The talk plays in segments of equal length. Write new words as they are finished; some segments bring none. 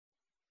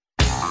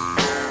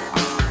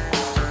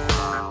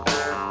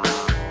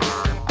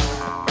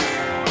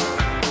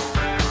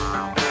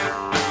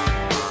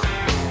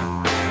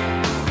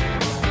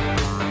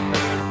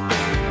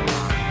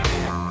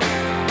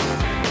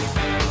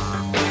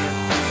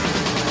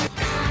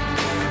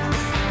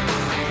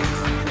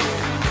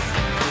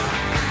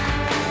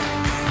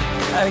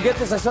And get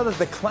this, I saw that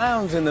the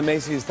clowns in the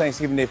Macy's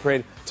Thanksgiving Day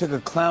Parade took a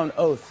clown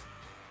oath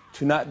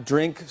to not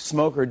drink,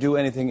 smoke, or do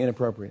anything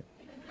inappropriate.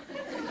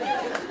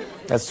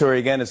 That story,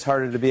 again, it's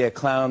harder to be a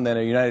clown than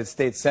a United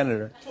States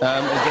senator.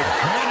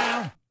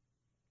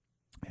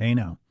 Hey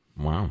now.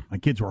 Wow. My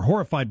kids were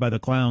horrified by the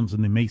clowns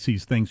in the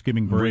Macy's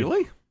Thanksgiving Parade.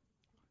 Really?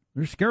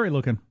 They're scary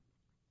looking.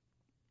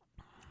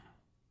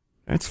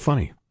 That's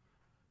funny.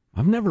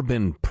 I've never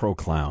been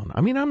pro-clown.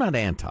 I mean, I'm not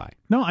anti.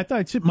 No, I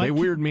thought they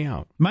weird me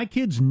out. My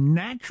kid's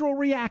natural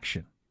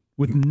reaction,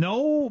 with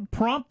no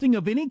prompting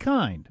of any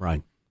kind,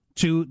 right,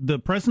 to the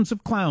presence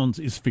of clowns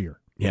is fear.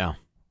 Yeah.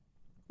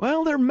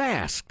 Well, they're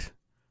masked.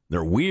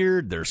 They're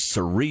weird. They're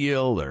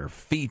surreal. Their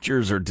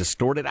features are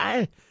distorted.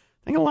 I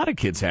think a lot of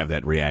kids have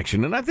that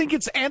reaction, and I think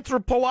it's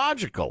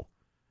anthropological.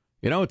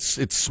 You know, it's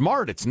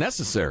smart. It's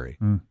necessary.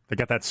 They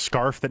got that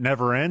scarf that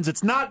never ends.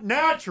 It's not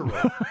natural.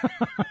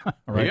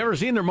 Right. Have you ever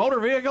seen their motor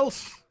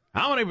vehicles?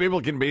 How many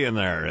people can be in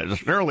there?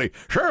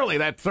 Surely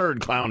that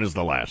third clown is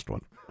the last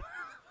one.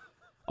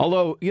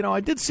 Although, you know, I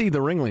did see the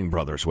Ringling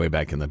Brothers way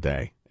back in the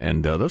day,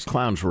 and those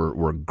clowns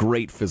were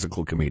great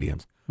physical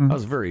comedians. That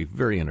was very,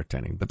 very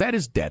entertaining. But that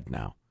is dead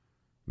now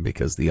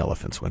because the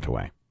elephants went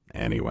away.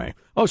 Anyway.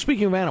 Oh,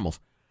 speaking of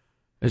animals.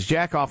 As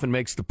Jack often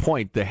makes the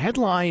point, the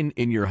headline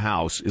in your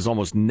house is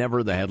almost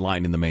never the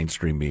headline in the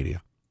mainstream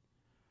media.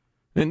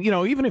 And, you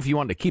know, even if you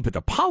want to keep it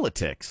to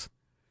politics,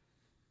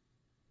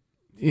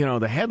 you know,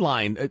 the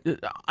headline,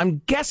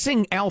 I'm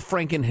guessing Al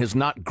Franken has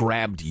not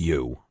grabbed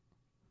you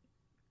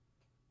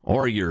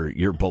or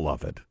your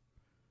beloved.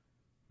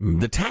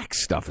 The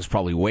tax stuff is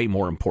probably way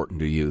more important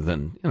to you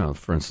than, you know,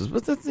 for instance,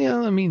 but that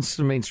means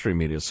the mainstream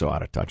media is so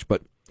out of touch.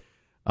 But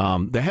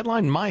the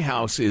headline in my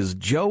house is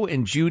Joe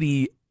and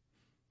Judy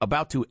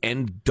about to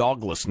end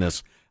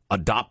doglessness,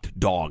 adopt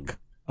dog.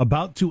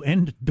 About to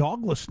end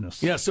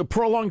doglessness? Yes, a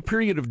prolonged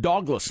period of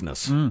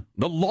doglessness.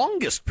 The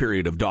longest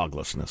period of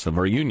doglessness of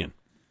our union.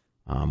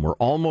 We're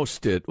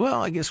almost at,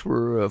 well, I guess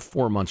we're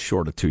 4 months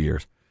short of 2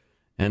 years.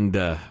 And,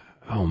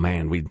 oh,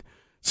 man, we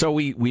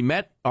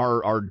met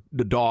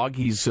the dog.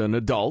 He's an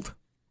adult.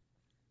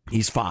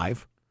 He's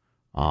 5.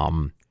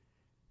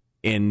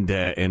 And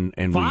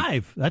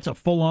 5? That's a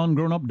full-on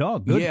grown-up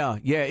dog. Good.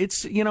 Yeah.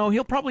 It's, you know,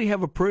 he'll probably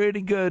have a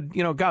pretty good,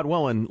 you know, God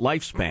willing,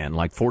 lifespan,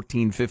 like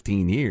 14,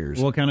 15 years.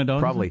 What kind of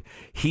dog? Probably.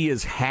 He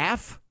is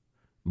half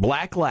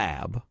black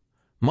lab,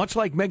 much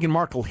like Meghan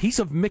Markle. He's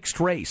of mixed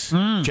race,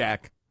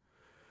 Jack.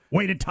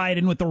 Way to tie it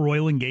in with the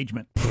royal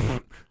engagement.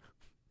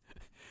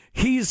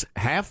 He's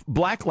half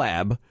black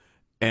lab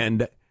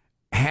and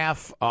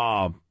half,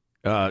 don't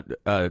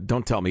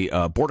tell me,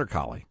 border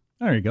collie.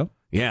 There you go.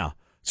 Yeah.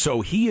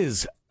 So he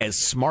is as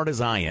smart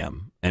as I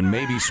am, and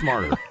maybe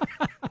smarter.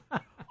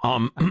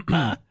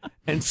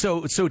 And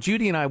so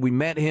Judy and I, we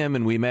met him,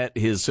 and we met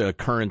his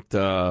current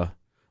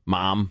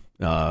mom,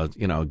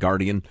 you know,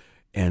 guardian,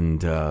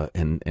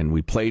 and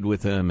we played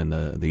with him in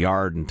the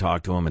yard and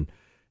talked to him,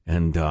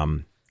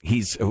 and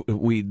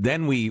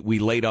we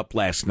laid up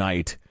last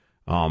night,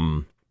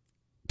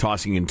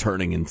 tossing and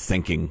turning and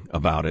thinking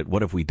about it.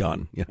 What have we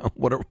done? You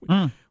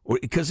know,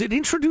 because it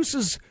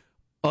introduces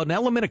an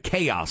element of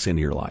chaos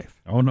into your life.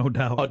 Oh, no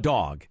doubt. A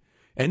dog.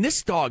 And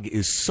this dog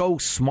is so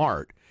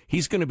smart.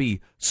 He's going to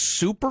be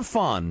super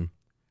fun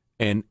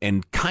and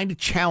kind of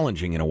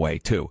challenging in a way,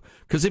 too.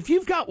 Because if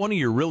you've got one of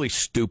your really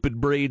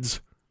stupid breeds,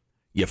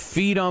 you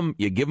feed him,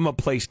 you give him a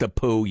place to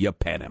poo, you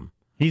pet him.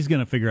 He's going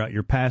to figure out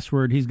your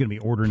password. He's going to be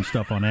ordering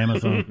stuff on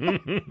Amazon.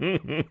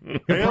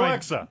 Hey,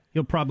 Alexa.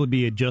 He'll probably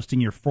be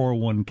adjusting your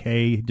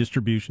 401k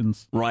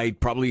distributions. Right,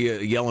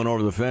 probably yelling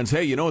over the fence,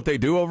 hey, you know what they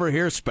do over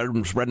here?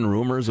 Spreading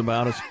rumors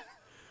about us.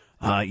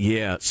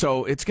 Yeah,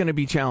 so it's going to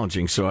be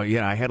challenging. So,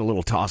 yeah, I had a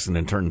little tossing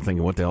and turning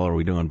thinking, what the hell are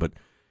we doing? But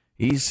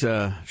he's,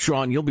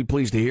 Sean, you'll be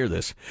pleased to hear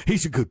this.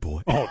 He's a good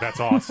boy. Oh, that's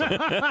awesome.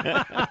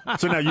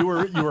 So now you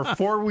were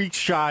 4 weeks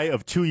shy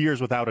of 2 years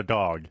without a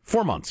dog.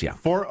 4 months, yeah.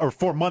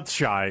 4 months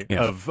shy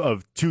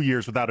of 2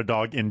 years without a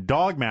dog. In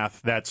dog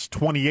math, that's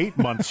 28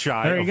 months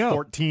shy of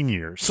 14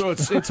 years. So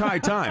it's high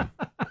time.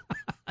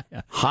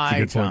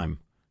 High time.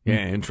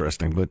 Yeah,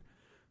 interesting. But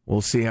we'll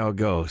see how it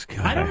goes.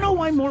 God, I don't know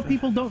why more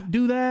people don't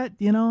do that,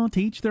 you know,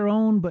 to each their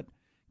own, but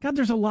God,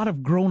 there's a lot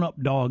of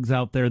grown-up dogs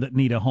out there that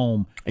need a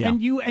home,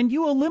 and you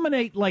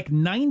eliminate like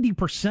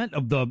 90%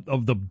 of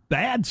the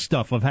bad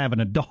stuff of having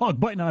a dog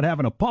by not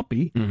having a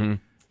puppy.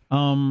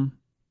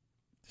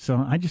 So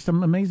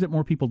I'm amazed that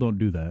more people don't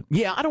do that.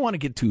 Yeah, I don't want to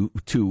get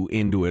too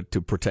into it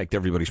to protect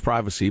everybody's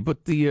privacy,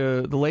 but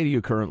the lady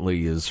who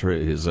currently is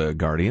his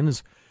guardian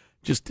is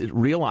just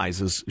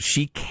realizes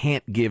she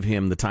can't give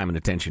him the time and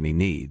attention he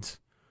needs,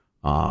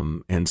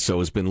 and so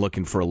has been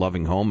looking for a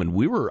loving home. And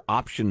we were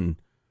option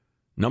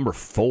number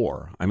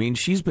 4. I mean,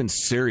 she's been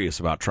serious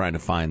about trying to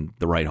find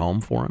the right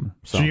home for him.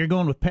 So you're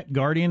going with pet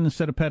guardian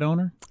instead of pet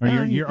owner?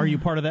 Are you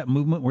part of that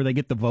movement where they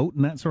get the vote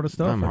and that sort of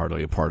stuff? I'm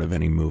hardly a part of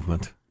any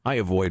movement. I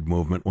avoid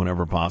movement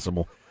whenever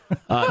possible. No,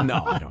 I don't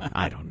know.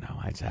 I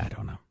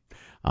don't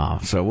know.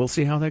 So we'll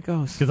see how that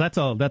goes. Because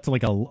that's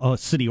like a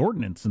city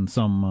ordinance in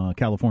some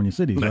California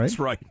cities, right? That's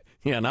right.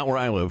 Yeah, not where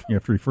I live. You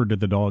have to refer to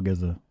the dog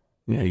as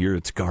Yeah, you're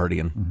its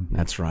guardian. Mm-hmm.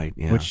 That's right.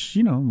 Yeah. Which,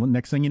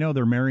 next thing you know,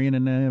 they're marrying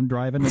and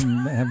driving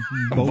and have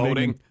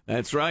voting.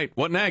 That's right.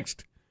 What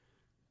next?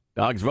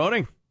 Dogs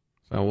voting.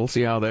 So we'll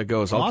see how that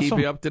goes. I'll keep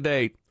you up to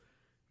date.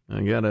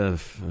 I got a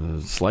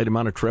slight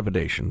amount of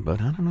trepidation, but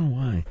I don't know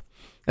why.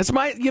 That's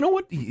my. You know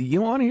what?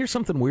 You want to hear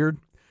something weird?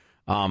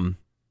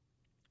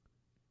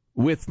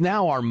 With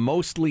now our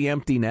mostly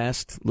empty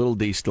nest, little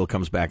D still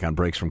comes back on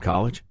breaks from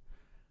college.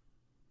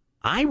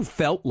 I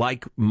felt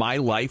like my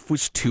life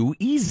was too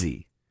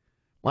easy.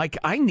 Like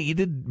I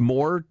needed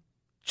more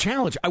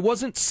challenge. I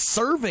wasn't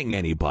serving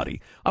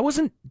anybody. I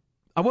wasn't,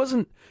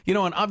 and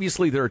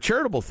obviously there are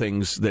charitable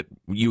things that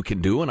you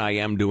can do, and I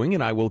am doing,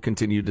 and I will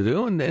continue to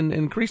do, and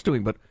increase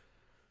doing, but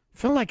I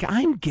feel like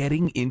I'm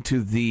getting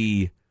into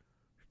the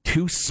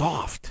too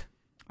soft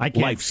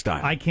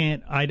lifestyle.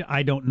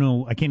 I don't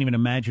know. I can't even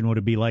imagine what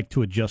it'd be like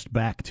to adjust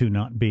back to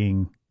not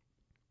doing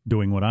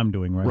what I'm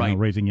doing right now,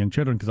 raising young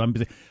children, because I'm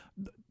busy.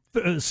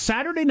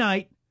 Saturday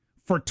night,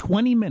 for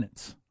 20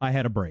 minutes, I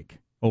had a break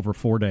over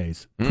 4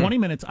 days. 20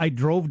 minutes, I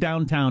drove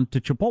downtown to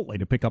Chipotle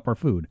to pick up our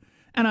food.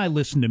 And I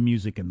listened to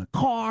music in the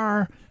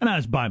car, and I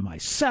was by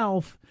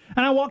myself.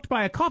 And I walked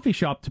by a coffee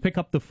shop to pick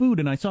up the food,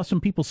 and I saw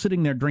some people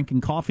sitting there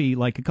drinking coffee,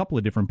 like a couple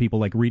of different people,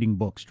 like reading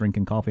books,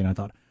 drinking coffee. And I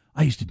thought,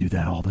 I used to do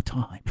that all the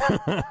time.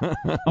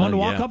 I wanted to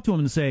walk up to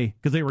them and say,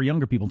 because they were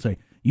younger people, and say,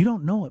 you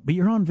don't know it, but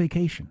you're on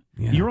vacation.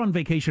 Yeah. You're on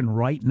vacation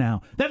right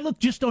now. That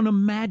looked just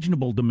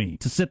unimaginable to me,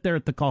 to sit there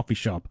at the coffee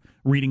shop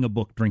reading a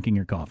book, drinking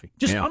your coffee.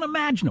 Just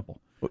unimaginable.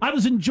 I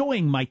was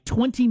enjoying my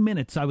 20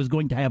 minutes I was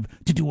going to have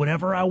to do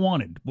whatever I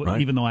wanted,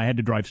 even though I had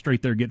to drive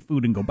straight there, get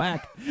food, and go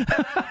back.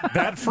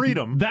 That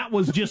freedom. That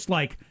was just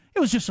like,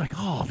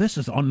 oh, this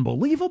is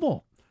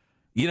unbelievable.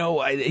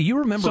 You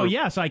remember. So,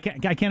 yes, I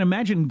can't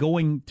imagine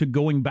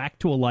going back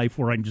to a life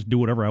where I can just do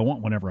whatever I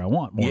want, whenever I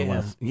want, more or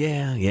less.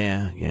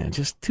 Yeah.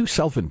 Just too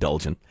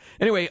self-indulgent.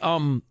 Anyway,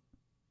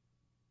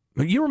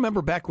 you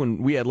remember back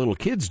when we had little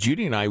kids,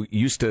 Judy and I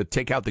used to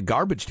take out the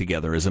garbage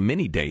together as a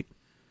mini date.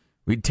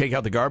 We'd take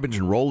out the garbage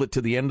and roll it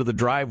to the end of the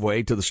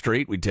driveway to the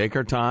street. We'd take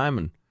our time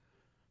and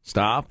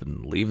stop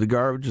and leave the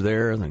garbage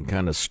there and then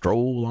kind of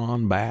stroll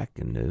on back.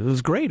 And it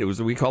was great.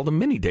 We called them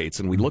mini dates,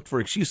 and we looked for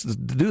excuses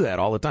to do that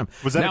all the time.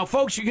 Now,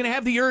 folks, you're going to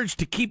have the urge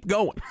to keep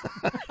going.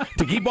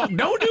 To keep on.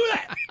 Don't do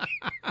that.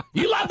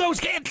 You love those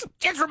kids.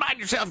 Just remind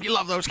yourself you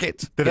love those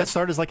kids. Did that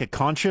start as like a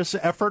conscious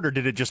effort, or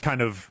did it just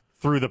kind of,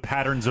 through the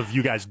patterns of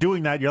you guys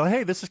doing that, you're like,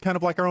 hey, this is kind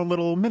of like our own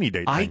little mini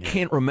date thing? I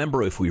can't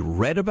remember if we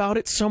read about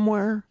it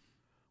somewhere,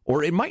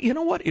 or it might,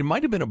 it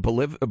might have been a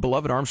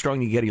beloved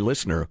Armstrong and Getty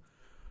listener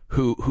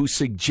who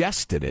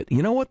suggested it.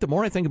 You know what? The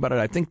more I think about it,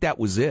 I think that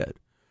was it.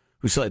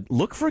 Who said,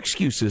 look for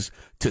excuses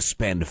to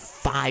spend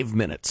 5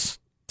 minutes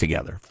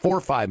together, 4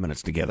 or 5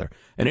 minutes together.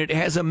 And it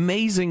has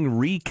amazing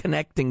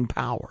reconnecting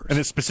powers. And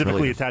it's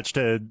specifically attached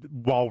to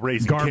while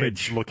raising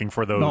garbage. Kids, looking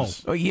for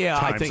those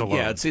I think, alone.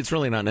 it's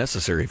really not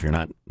necessary if you're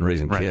not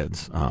raising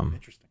kids.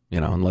 Interesting.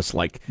 Unless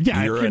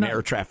you're an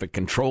air traffic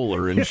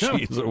controller and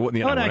she's, it would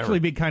actually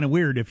be kind of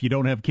weird if you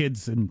don't have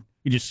kids and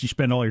you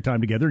spend all your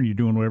time together and you're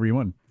doing whatever you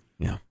want.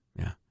 Yeah.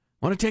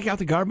 Want to take out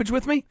the garbage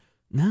with me?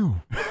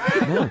 No.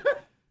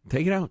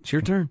 Take it out. It's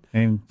your turn.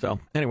 So,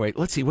 anyway,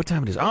 let's see what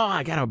time it is. Oh,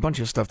 I got a bunch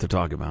of stuff to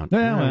talk about.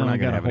 Yeah, we're not going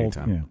to have any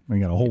time. Yeah,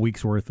 we got a whole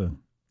week's worth of,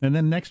 and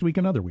then next week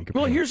another week.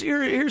 Well, here's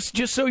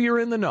just so you're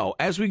in the know.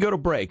 As we go to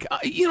break,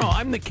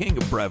 I'm the king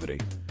of brevity.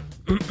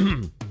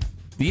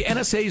 The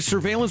NSA's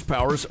surveillance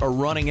powers are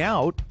running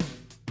out.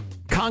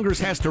 Congress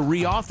has to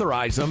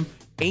reauthorize them.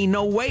 Ain't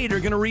no way they're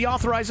going to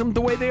reauthorize them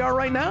the way they are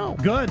right now.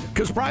 Good.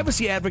 Because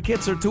privacy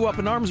advocates are too up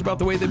in arms about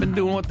the way they've been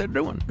doing what they're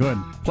doing. Good.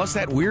 Plus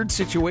that weird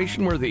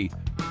situation where the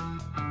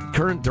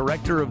current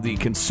director of the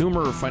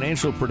Consumer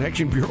Financial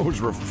Protection Bureau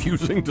is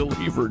refusing to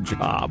leave her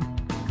job.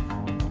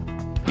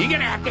 You're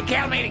going to have to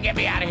kill me to get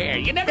me out of here.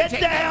 You never get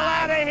the hell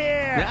out of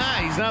here.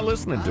 Nah, he's not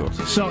listening to us.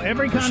 So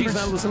she's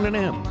not listening to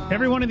him.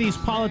 Every one of these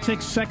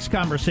politics, sex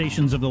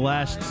conversations of the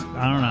last,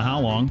 I don't know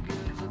how long,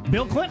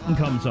 Bill Clinton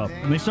comes up,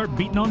 and they start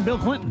beating on Bill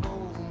Clinton.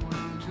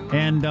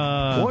 And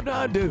what did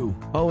I do?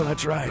 Oh,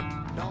 that's right.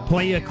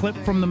 Play a clip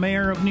from the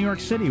mayor of New York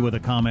City with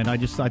a comment I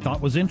thought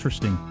was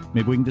interesting.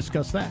 Maybe we can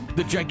discuss that.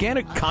 The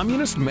gigantic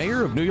communist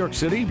mayor of New York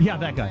City? Yeah,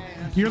 that guy.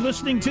 You're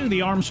listening to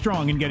the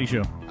Armstrong and Getty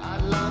Show. I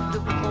love to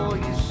pour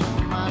you some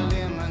of my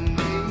lemonade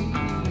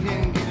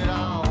and get it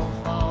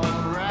off all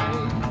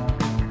right.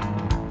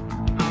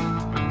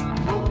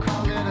 We'll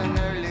call it an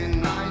early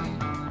night.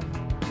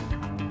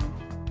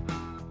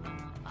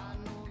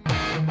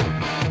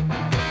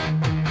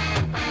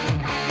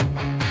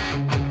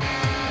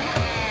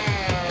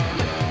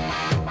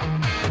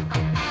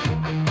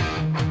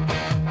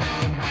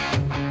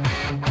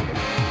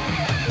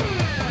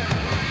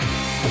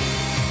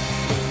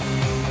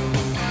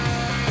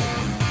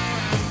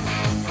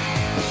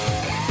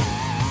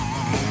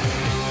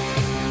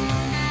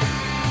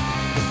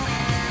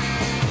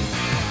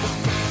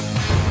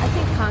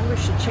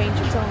 Congress should change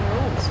its own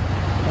rules.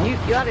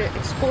 You ought to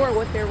explore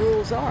what their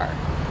rules are.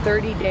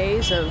 30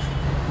 days of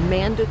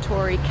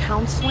mandatory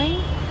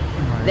counseling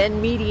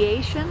Then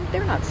mediation,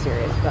 they're not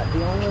serious about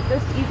dealing with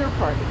this, either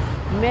party.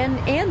 Men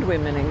and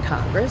women in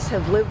Congress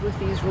have lived with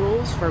these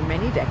rules for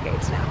many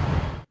decades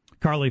now.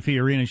 Carly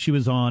Fiorina, she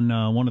was on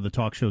one of the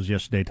talk shows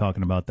yesterday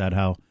talking about that,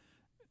 how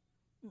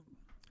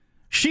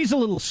she's a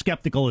little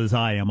skeptical as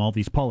I am, all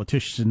these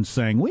politicians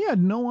saying, we had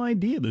no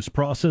idea this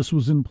process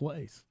was in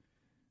place.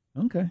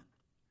 Okay.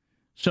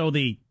 So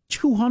the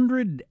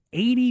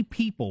 280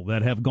 people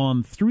that have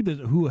gone through this,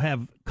 who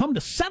have come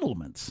to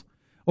settlements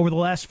over the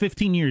last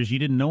 15 years, you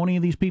didn't know any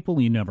of these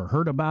people? You never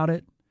heard about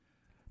it?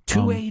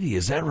 280,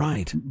 is that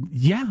right?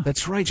 Yeah.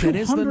 That's right, that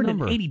is the number.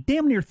 280,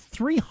 damn near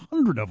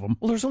 300 of them.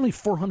 Well, there's only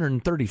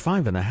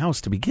 435 in the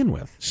House to begin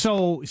with.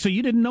 So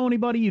you didn't know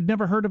anybody? You'd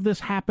never heard of this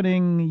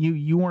happening?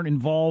 You weren't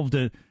involved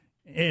at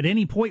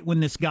any point when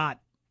this got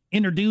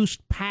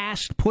introduced,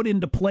 passed, put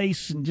into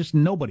place, and just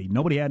nobody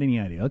had any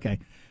idea. Okay.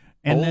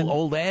 And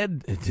old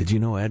Ed, did you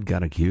know Ed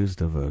got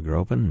accused of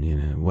groping? You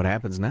know, what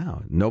happens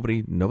now?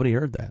 Nobody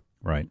heard that.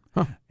 Right.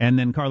 Huh. And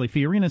then Carly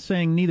Fiorina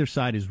saying neither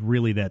side is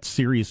really that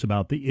serious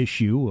about the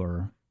issue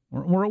or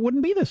it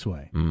wouldn't be this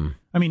way.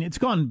 I mean, it's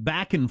gone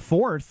back and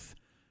forth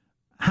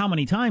how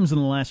many times in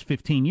the last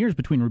 15 years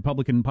between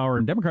Republican power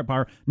and Democrat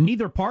power.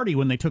 Neither party,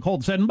 when they took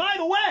hold, said, and by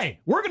the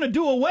way, we're going to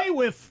do away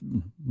with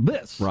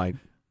this. Right.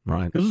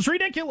 Because it's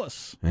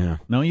ridiculous. Yeah.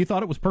 No, you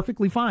thought it was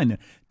perfectly fine.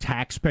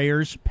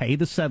 Taxpayers pay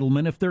the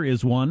settlement if there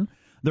is one.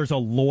 There's a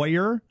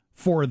lawyer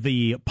for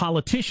the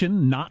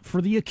politician, not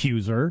for the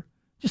accuser.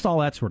 Just all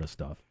that sort of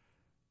stuff.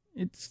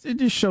 It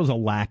just shows a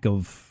lack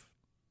of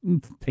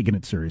taking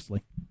it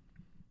seriously,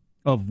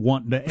 of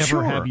wanting to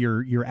ever have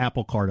your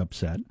apple cart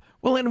upset.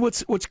 Well, and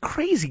what's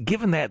crazy,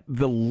 given that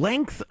the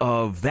length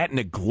of that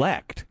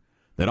neglect,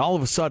 that all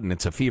of a sudden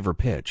it's a fever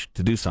pitch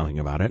to do something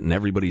about it, and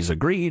everybody's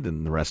agreed,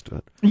 and the rest of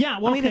it. Yeah,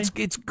 well, I mean, it's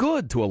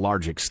good to a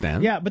large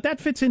extent. Yeah, but that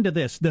fits into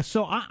this.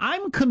 So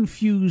I'm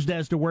confused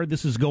as to where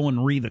this is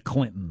going re the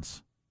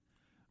Clintons.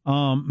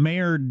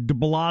 Mayor de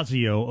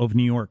Blasio of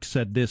New York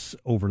said this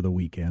over the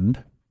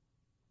weekend.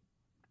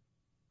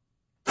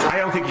 I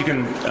don't think you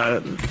can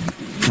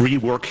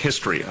rework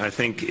history. I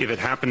think if it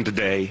happened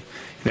today,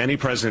 if any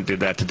president did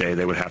that today,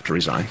 they would have to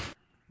resign.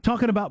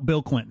 Talking about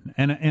Bill Clinton,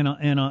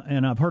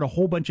 and I've heard a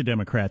whole bunch of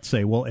Democrats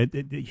say, well,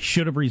 it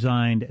should have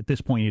resigned. At this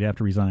point, he'd have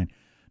to resign.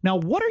 Now,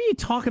 what are you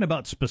talking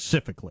about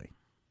specifically?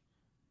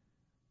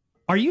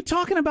 Are you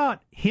talking about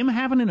him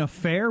having an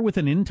affair with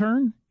an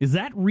intern? Is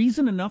that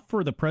reason enough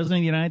for the President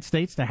of the United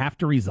States to have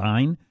to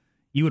resign?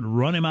 You would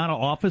run him out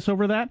of office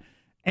over that?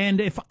 And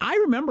if I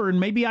remember, and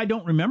maybe I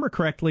don't remember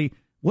correctly,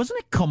 wasn't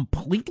it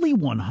completely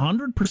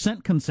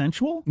 100%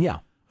 consensual? Yeah.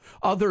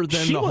 Other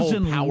than the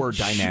whole power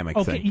dynamic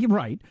thing. Okay,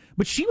 right.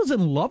 But she was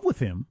in love with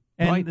him,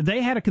 and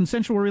they had a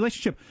consensual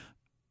relationship.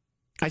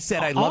 I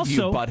said, I love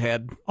you,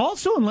 butthead.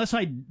 Also, unless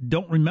I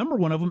don't remember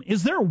one of them,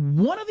 is there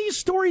one of these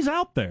stories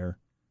out there?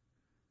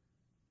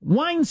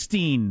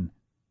 Weinstein,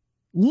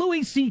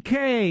 Louis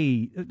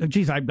C.K.,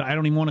 geez, I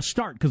don't even want to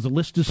start because the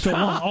list is so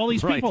long. All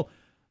these people.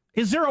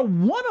 Is there a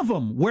one of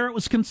them where it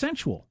was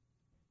consensual?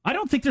 I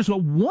don't think there's a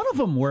one of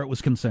them where it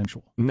was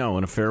consensual. No,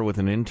 an affair with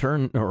an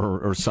intern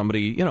or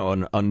somebody,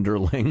 an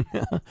underling.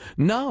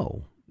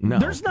 No.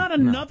 There's not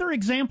another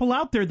example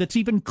out there that's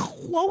even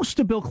close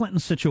to Bill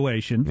Clinton's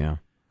situation. Yeah.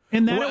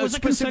 And that it was a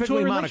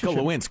consensual Monica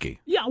relationship. Lewinsky.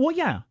 Yeah, well,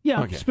 yeah,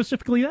 okay.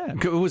 Specifically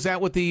that. Was that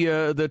what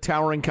the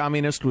towering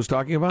communist was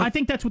talking about? I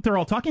think that's what they're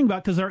all talking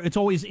about because it's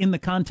always in the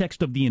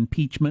context of the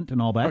impeachment and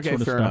all that sort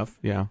of stuff. Okay, fair enough,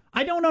 yeah.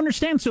 I don't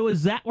understand. So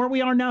is that where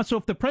we are now? So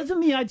if the President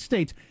of the United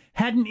States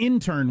had an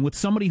intern with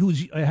somebody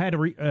who's had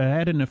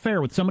an affair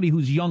with somebody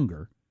who's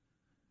younger,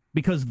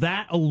 because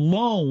that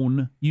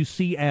alone you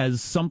see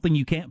as something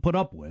you can't put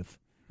up with,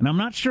 and I'm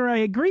not sure I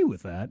agree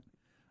with that.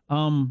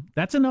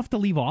 That's enough to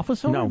leave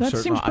office over? No, that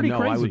seems pretty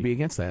crazy. I would be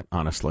against that,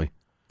 honestly.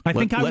 I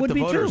think I would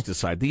be too. Let the voters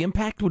decide. The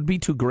impact would be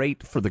too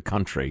great for the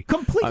country.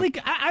 Completely.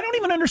 I don't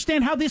even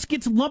understand how this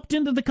gets lumped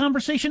into the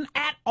conversation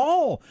at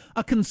all.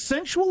 A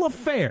consensual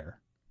affair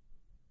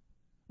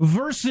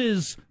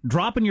versus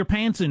dropping your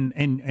pants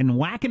and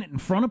whacking it in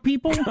front of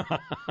people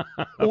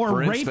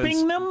or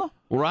raping them.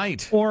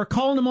 Right. Or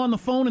calling them on the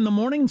phone in the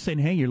morning and saying,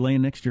 hey, you're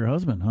laying next to your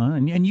husband, huh?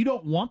 And you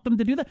don't want them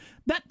to do that.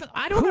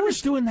 I don't Who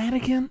was doing that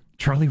again?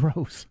 Charlie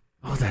Rose.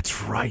 Oh,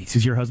 that's right.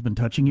 Is your husband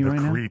touching you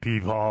right now? Creepy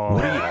ball.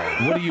 What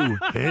are you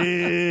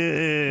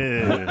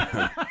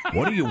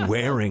what are you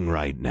wearing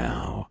right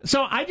now?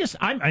 So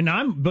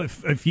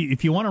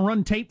if you want to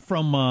run tape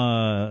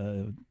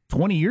from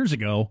 20 years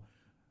ago,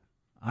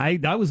 I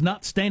was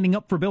not standing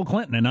up for Bill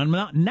Clinton, and I'm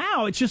not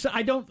now. It's just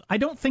I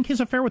don't think his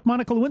affair with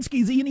Monica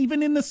Lewinsky is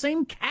even in the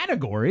same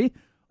category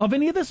of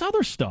any of this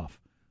other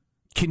stuff.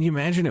 Can you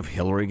imagine if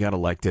Hillary got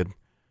elected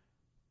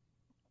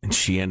and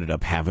she ended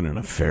up having an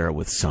affair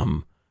with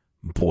some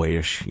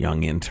boyish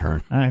young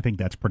intern? I think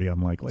that's pretty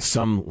unlikely.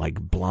 Some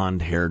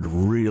blonde-haired,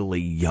 really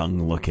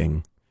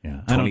young-looking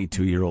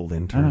 22-year-old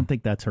intern. I don't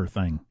think that's her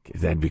thing.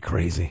 That'd be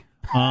crazy.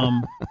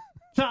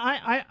 So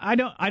I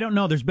don't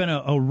know. There's been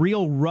a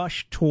real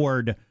rush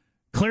toward,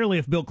 clearly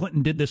if Bill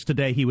Clinton did this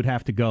today, he would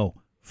have to go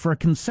for a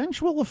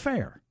consensual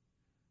affair.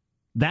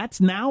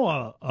 That's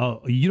now a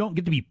you don't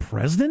get to be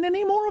president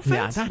anymore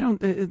offense? Yeah, I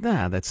don't.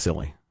 That's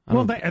silly.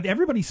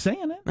 Everybody's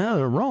saying it. No,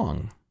 they're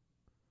wrong.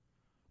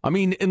 I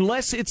mean,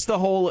 unless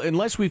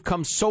we've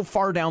come so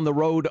far down the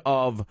road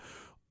of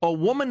a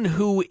woman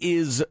who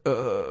is,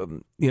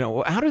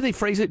 how do they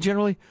phrase it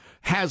generally?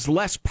 Has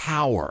less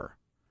power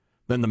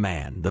than the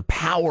man. The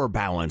power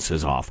balance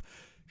is off.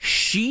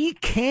 She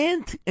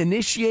can't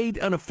initiate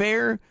an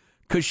affair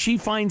because she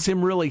finds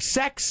him really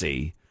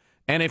sexy.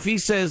 And if he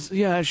says,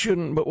 yeah, I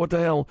shouldn't, but what the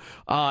hell,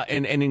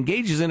 and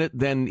engages in it,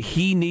 then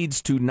he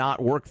needs to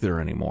not work there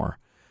anymore.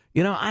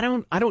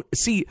 I don't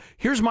see,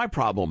 here's my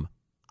problem.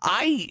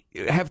 I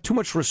have too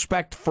much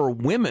respect for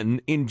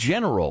women in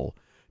general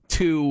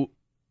to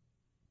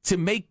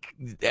make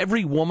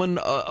every woman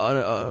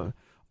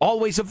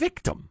always a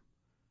victim.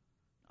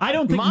 I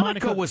don't think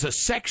Monica was a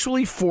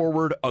sexually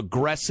forward,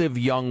 aggressive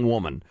young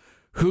woman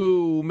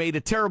who made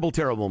a terrible,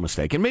 terrible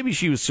mistake. And maybe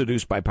she was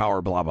seduced by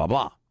power, blah, blah,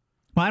 blah.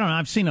 I don't know.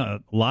 I've seen a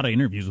lot of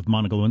interviews with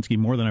Monica Lewinsky,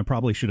 more than I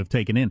probably should have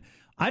taken in.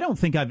 I don't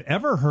think I've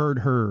ever heard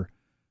her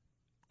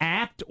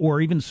act or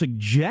even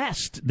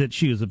suggest that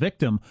she is a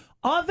victim,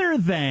 other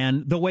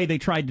than the way they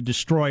tried to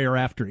destroy her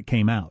after it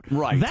came out.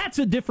 Right. That's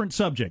a different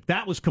subject.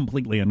 That was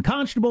completely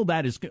unconscionable.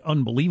 That is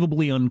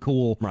unbelievably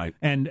uncool. Right.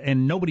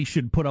 And nobody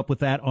should put up with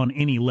that on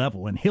any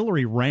level. And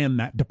Hillary ran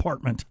that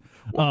department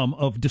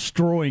of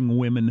destroying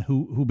women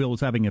who Bill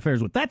was having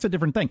affairs with. That's a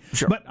different thing.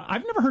 Sure. But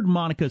I've never heard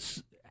Monica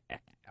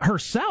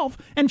herself,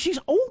 and she's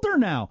older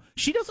now.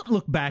 She doesn't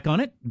look back on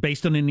it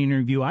based on an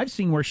interview I've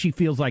seen where she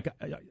feels like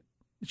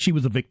she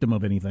was a victim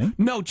of anything.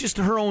 No, just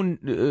her own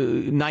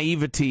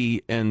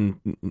naivete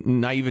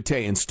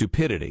and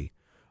stupidity.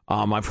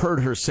 I've heard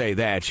her say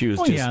that. She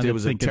was it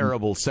was a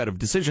terrible set of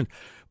decisions.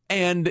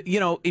 And,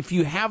 if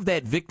you have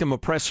that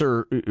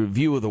victim-oppressor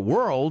view of the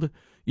world,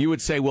 you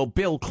would say, well,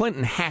 Bill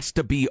Clinton has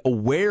to be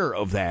aware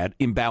of that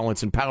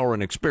imbalance in power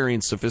and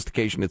experience,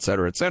 sophistication, et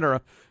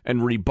cetera,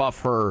 and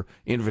rebuff her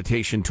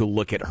invitation to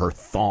look at her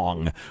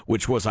thong,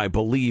 which was, I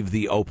believe,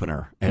 the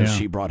opener as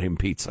she brought him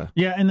pizza.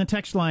 Yeah, and the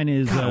text line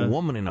is... God, a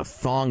woman in a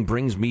thong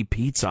brings me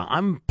pizza.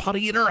 I'm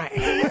putty in her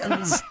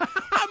hands.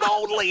 I'm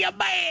only a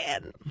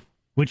man.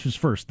 Which was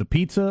first, the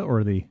pizza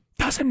or the...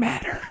 Doesn't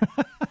matter.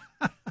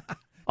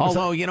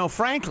 Although,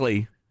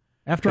 frankly,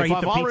 after if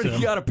I've already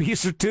got a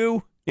piece or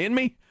two in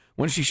me,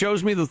 when she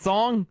shows me the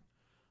thong,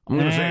 I'm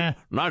going to say,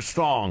 nice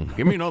thong.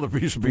 Give me another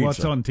piece of pizza.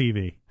 What's on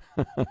TV?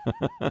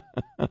 A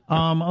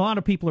lot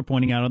of people are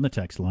pointing out on the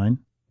text line,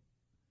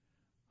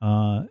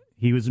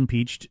 he was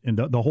impeached, and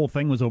the whole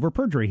thing was over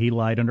perjury. He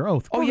lied under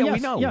oath. Oh, yeah,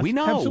 yes, we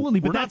know. Absolutely.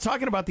 But we're not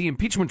talking about the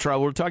impeachment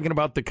trial. We're talking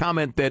about the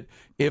comment that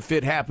if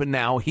it happened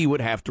now, he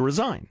would have to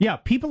resign. Yeah,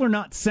 people are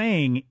not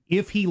saying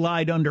if he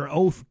lied under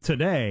oath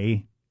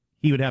today,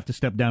 he would have to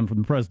step down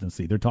from the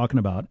presidency. They're talking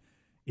about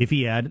if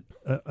he had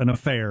an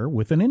affair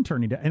with an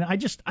intern. And I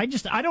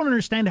don't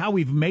understand how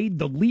we've made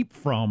the leap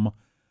from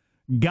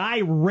guy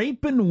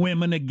raping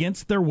women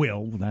against their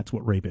will. That's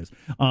what rape is.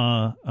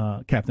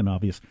 Captain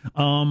Obvious.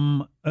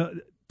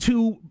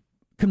 To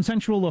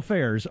consensual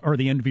affairs are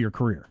the end of your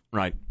career.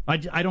 Right. I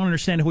don't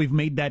understand how we've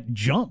made that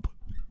jump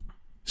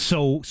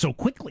so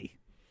quickly.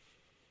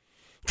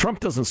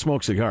 Trump doesn't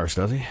smoke cigars,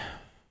 does he?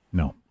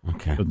 No.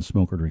 Okay. Doesn't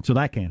smoke or drink. So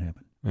that can't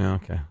happen. Yeah,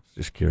 okay.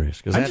 Just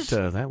curious, because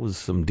that was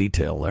some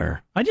detail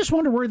there. I just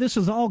wonder where this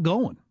is all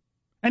going.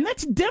 And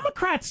that's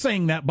Democrats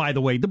saying that, by the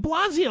way. De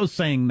Blasio's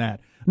saying that.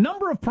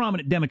 Number of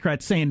prominent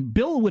Democrats saying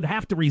Bill would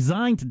have to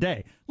resign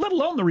today, let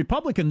alone the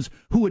Republicans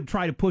who would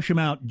try to push him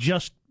out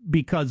just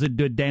because it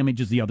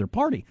damages the other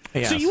party.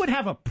 Yes. So you would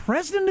have a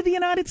president of the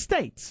United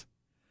States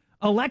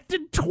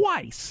elected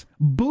twice,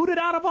 booted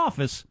out of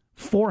office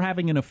for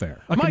having an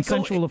affair, a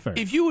consensual affair.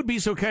 If you would be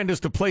so kind as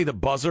to play the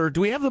buzzer,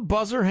 do we have the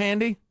buzzer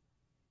handy?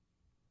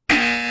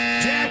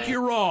 Jack,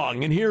 you're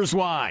wrong, and here's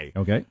why.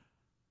 Okay.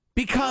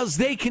 Because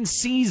they can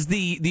seize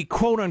the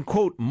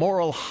quote-unquote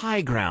moral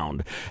high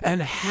ground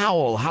and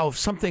howl how if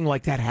something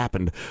like that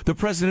happened, the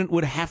president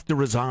would have to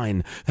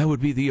resign. That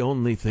would be the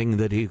only thing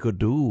that he could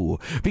do.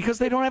 Because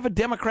they don't have a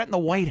Democrat in the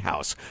White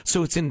House,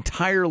 so it's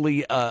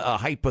entirely a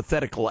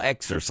hypothetical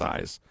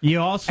exercise. You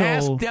also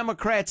ask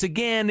Democrats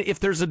again if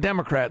there's a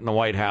Democrat in the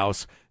White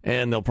House,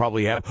 and they'll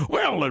probably have,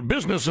 well, the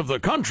business of the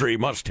country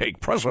must take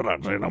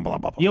precedence. Blah, blah,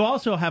 blah. You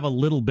also have a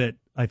little bit,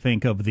 I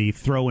think, of the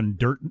throwing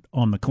dirt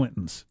on the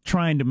Clintons,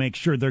 trying to make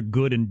sure they're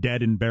good and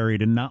dead and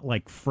buried, and not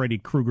like Freddy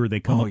Krueger, they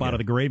come up out of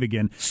the grave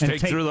again and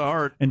take through the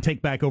heart and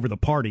take back over the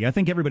party. I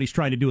think everybody's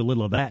trying to do a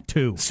little of that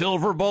too.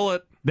 Silver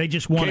bullet. They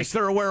just want in case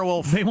they're a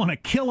werewolf. They want to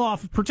kill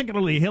off,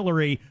 particularly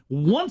Hillary,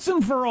 once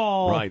and for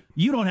all. Right.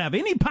 You don't have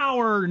any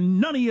power.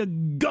 None of you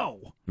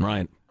go.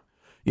 Right.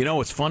 You know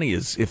what's funny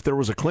is if there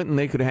was a Clinton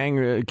they could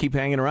keep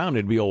hanging around,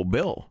 it'd be old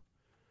Bill.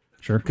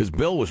 Sure. Because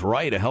Bill was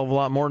right a hell of a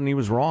lot more than he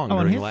was wrong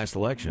during the last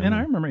election. And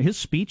I remember his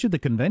speech at the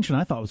convention,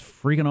 I thought was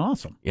freaking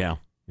awesome. Yeah.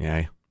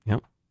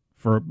 Yep.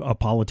 For a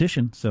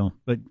politician. So,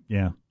 but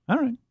yeah. All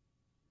right.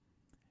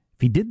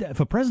 If he did that, if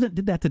a president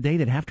did that today,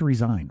 they'd have to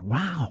resign.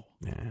 Wow.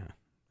 Yeah.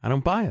 I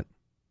don't buy it.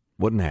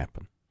 Wouldn't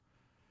happen.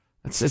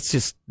 It's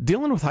just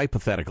dealing with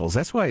hypotheticals.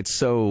 That's why it's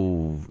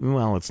so,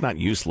 well, it's not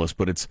useless,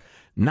 but it's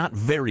not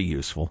very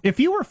useful. If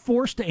you were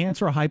forced to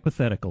answer a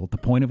hypothetical at the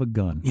point of a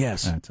gun,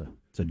 yes, it's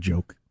a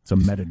joke. It's a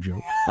meta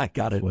joke. I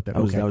got it. I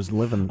was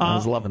loving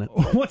it.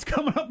 What's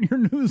coming up in your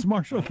news,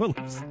 Marshall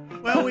Phillips?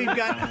 Well, we've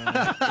got.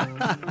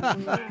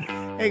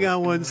 Hang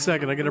on one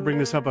second. I got to bring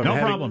this up. No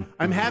problem.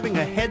 I'm having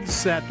a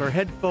headset or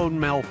headphone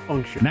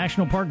malfunction.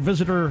 National Park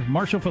visitor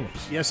Marshall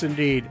Phillips. Yes,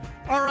 indeed.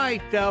 All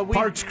right.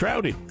 Park's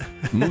crowded.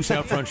 Moose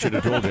out front should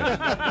have told you.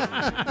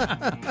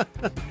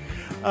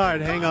 All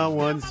right, hang on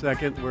one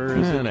second. Where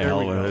is it? There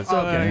we go.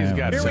 Okay, he's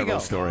got several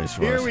stories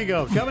for us. Here we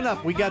go. Coming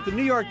up, we got the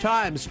New York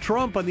Times,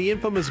 Trump on the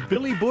infamous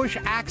Billy Bush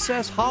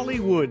Access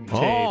Hollywood tape.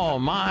 Oh,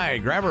 my.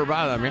 Grab her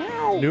by the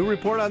meow. New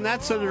report on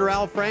that. Senator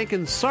Al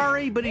Franken,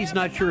 sorry, but he's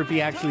not sure if he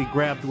actually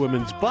grabbed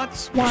women's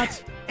butts.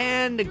 What?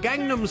 And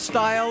Gangnam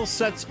Style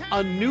sets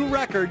a new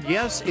record.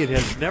 Yes, it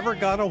has never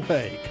gone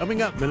away.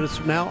 Coming up minutes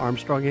from now,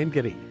 Armstrong and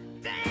Getty.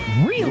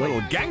 Really? A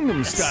little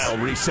Gangnam Style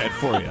reset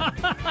for you.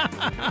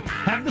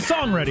 Have the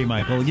song ready,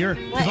 Michael.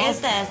 What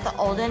is this? The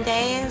olden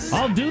days?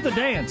 I'll do the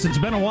dance. It's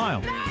been a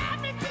while.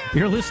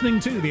 You're listening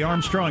to the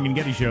Armstrong and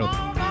Getty Show.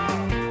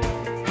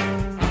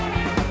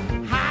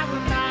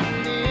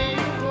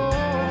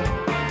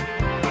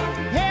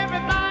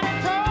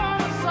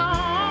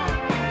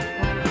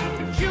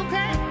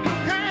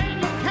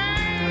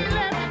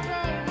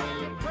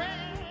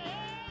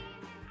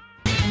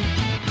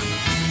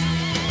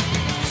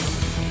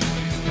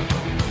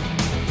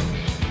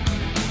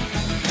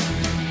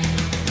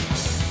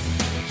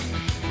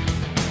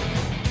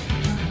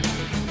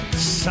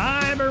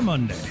 Cyber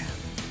Monday.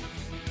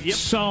 Yep.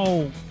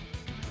 So,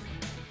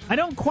 I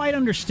don't quite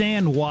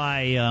understand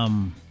why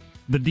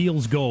the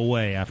deals go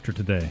away after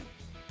today.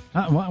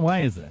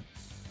 Why is that?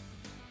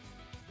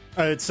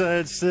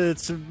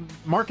 It's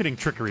marketing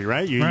trickery,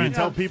 right? You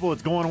tell people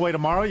it's going away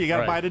tomorrow. You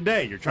got to buy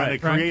today. You're trying to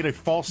create a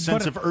false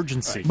sense of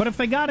urgency. But if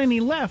they got any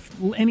left,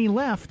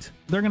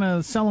 they're going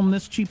to sell them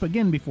this cheap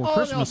again before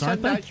Christmas,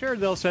 aren't they? Sure,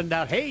 they'll send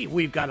out, hey,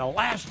 we've got a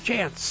last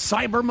chance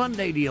Cyber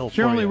Monday deal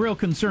Your for only you. real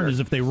concern is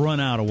if they run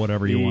out of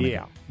whatever you want.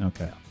 Yeah.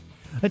 Okay.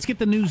 Let's get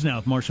the news now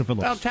with Marshall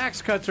Phillips. Well,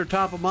 tax cuts are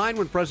top of mind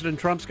when President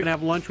Trump's going to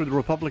have lunch with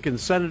Republican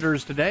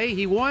senators today.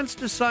 He wants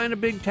to sign a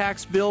big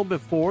tax bill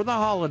before the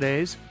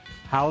holidays.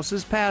 House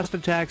has passed a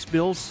tax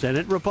bill.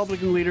 Senate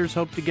Republican leaders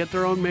hope to get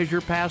their own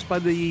measure passed by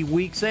the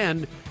week's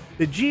end.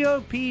 The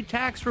GOP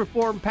tax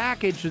reform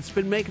package that's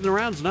been making the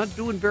rounds not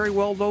doing very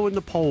well, though, in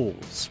the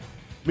polls.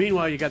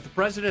 Meanwhile, you got the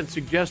president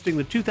suggesting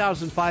the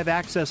 2005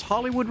 Access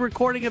Hollywood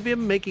recording of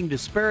him making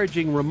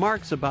disparaging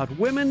remarks about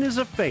women is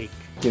a fake.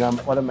 You know, I'm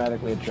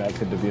automatically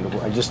attracted to beautiful.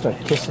 I just start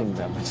kissing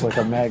them. It's like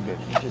a magnet.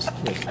 You just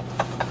kiss.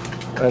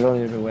 I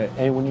don't even wait.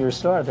 And when you're a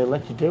star, they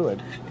let you do it.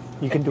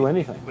 You can do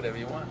anything. Whatever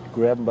you want.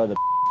 Grab them by the...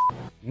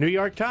 New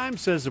York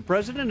Times says the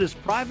president is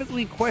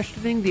privately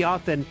questioning the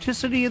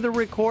authenticity of the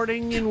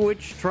recording in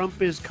which Trump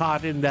is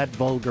caught in that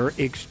vulgar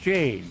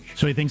exchange.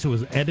 So he thinks it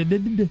was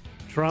edited?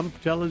 Trump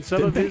telling some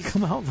Didn't of they his...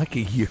 come out like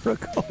a year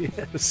ago?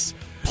 Yes.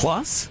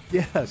 Plus?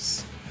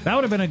 Yes. That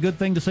would have been a good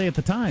thing to say at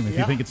the time if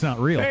you think it's not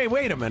real. Hey,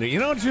 wait a minute. You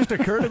know what just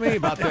occurred to me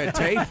about that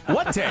tape?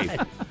 What tape?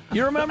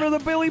 You remember the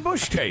Billy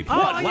Bush tape? Oh,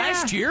 What, yeah.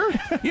 last year?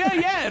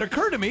 Yeah, it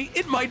occurred to me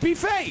it might be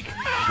fake.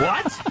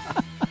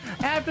 What?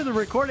 After the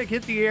recording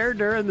hit the air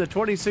during the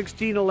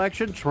 2016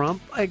 election,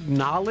 Trump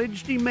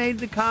acknowledged he made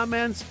the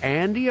comments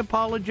and he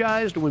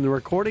apologized. When the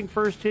recording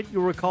first hit,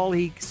 you'll recall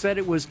he said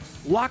it was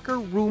locker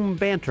room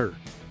banter.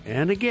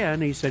 And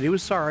again, he said he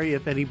was sorry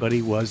if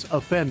anybody was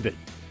offended.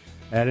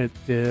 And it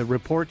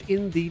report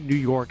in the New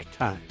York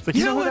Times. But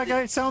you know who that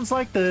guy sounds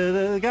like?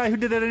 The guy who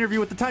did that interview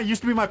with the Times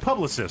used to be my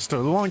publicist a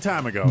long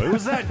time ago. It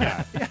was that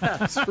guy.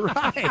 Yes,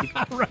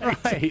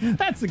 right.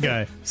 That's the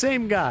guy.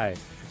 Same guy.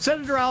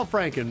 Senator Al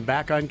Franken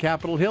back on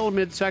Capitol Hill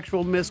amid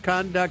sexual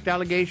misconduct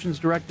allegations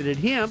directed at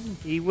him.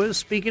 He was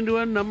speaking to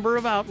a number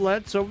of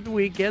outlets over the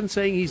weekend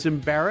saying he's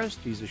embarrassed,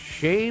 he's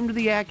ashamed of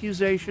the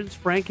accusations.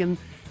 Franken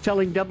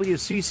telling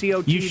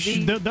WCCO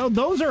TV.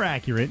 Those are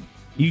accurate.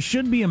 You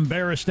should be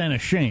embarrassed and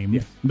ashamed.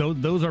 Yes.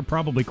 Those are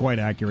probably quite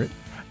accurate.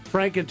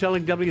 Franken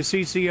telling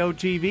WCCO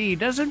TV he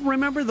doesn't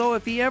remember, though,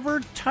 if he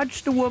ever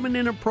touched a woman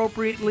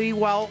inappropriately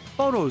while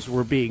photos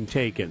were being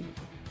taken.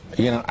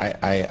 You know,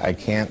 I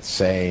can't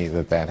say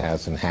that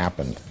hasn't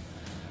happened.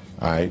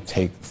 I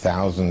take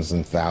thousands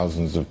and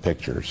thousands of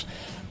pictures.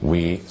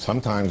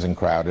 Sometimes in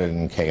crowded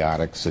and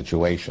chaotic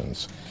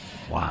situations.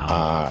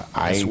 Wow.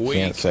 I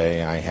can't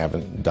say I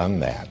haven't done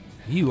that.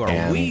 You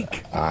are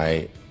weak.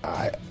 I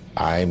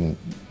am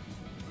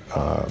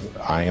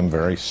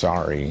very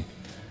sorry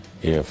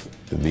if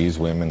these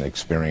women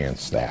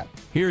experience that.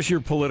 Here's your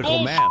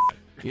political math.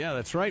 Yeah,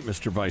 that's right,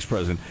 Mr. Vice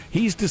President.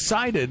 He's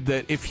decided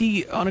that if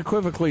he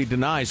unequivocally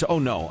denies, oh,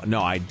 no,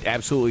 I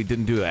absolutely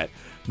didn't do that,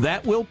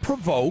 that will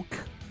provoke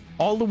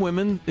all the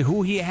women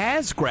who he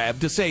has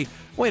grabbed to say,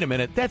 wait a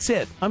minute, that's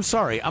it. I'm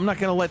sorry. I'm not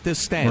going to let this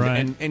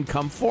stand and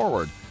come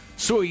forward.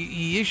 So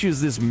he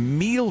issues this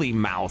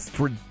mealy-mouthed,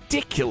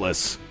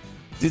 ridiculous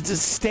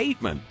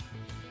statement.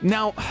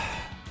 Now,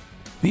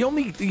 The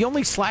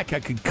only slack I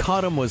could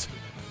cut him was,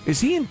 is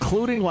he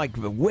including like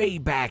way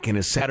back in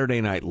his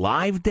Saturday Night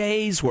Live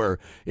days where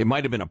it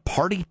might have been a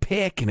party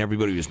pick and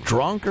everybody was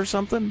drunk or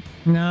something?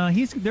 No,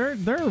 there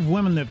are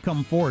women that have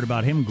come forward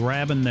about him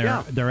grabbing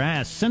their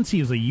ass since he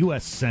was a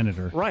U.S.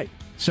 senator. Right.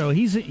 So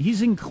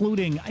he's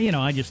including,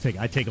 I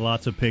take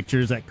lots of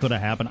pictures. That could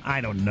have happened.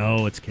 I don't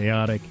know. It's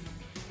chaotic.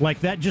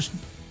 Like that just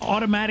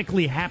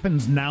automatically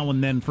happens now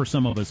and then for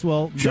some of us.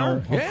 Well,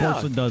 sure. No, of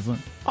course it doesn't.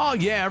 Oh,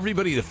 yeah,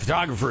 everybody, the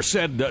photographer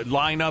said,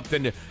 line up,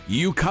 then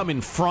you come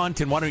in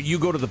front, and why don't you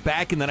go to the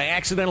back, and then I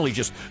accidentally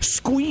just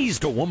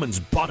squeezed a woman's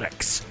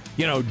buttocks,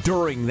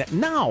 during that.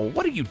 Now,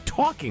 what are you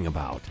talking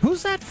about?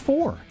 Who's that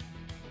for?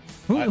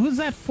 Who's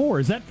that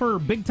for? Is that for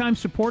big-time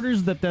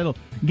supporters that'll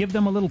give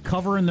them a little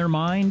cover in their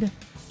mind?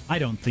 I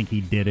don't think he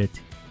did it.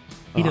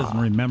 He doesn't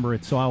remember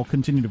it, so I'll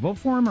continue to vote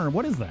for him, or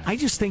what is that? I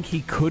just think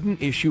he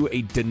couldn't issue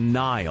a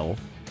denial,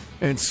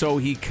 and so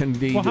he can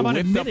be how about whipped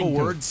up a admitting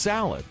to word it?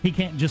 salad. He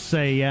can't just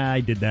say, yeah,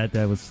 I did that.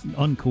 That was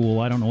uncool.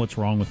 I don't know what's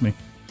wrong with me.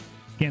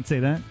 Can't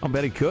say that? I'll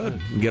bet he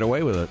could and get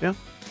away with it. Yeah.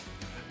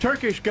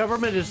 Turkish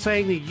government is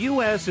saying the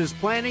U.S. is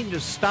planning to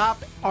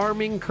stop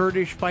arming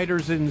Kurdish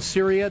fighters in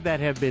Syria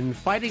that have been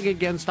fighting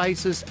against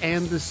ISIS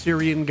and the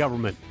Syrian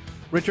government.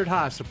 Richard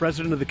Haas, the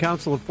president of the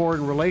Council of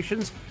Foreign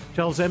Relations,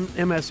 tells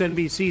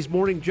MSNBC's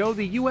Morning Joe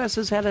the U.S.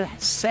 has had a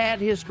sad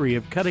history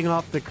of cutting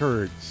off the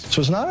Kurds.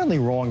 So it's not only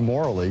wrong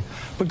morally,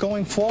 but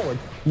going forward,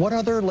 what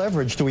other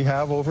leverage do we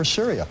have over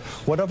Syria?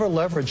 What other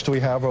leverage do we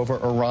have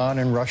over Iran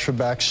and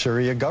Russia-backed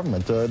Syria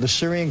government? The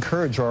Syrian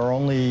Kurds are our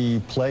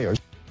only players.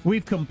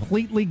 We've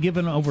completely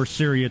given over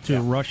Syria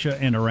to Russia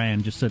and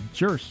Iran. Just said,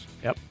 cheers.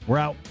 Yep. We're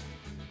out.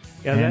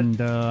 Yeah, and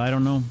I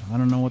don't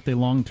know what the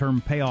long-term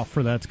payoff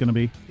for that's going to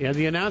be. Yeah,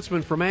 the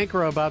announcement from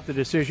Ankara about the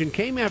decision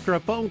came after a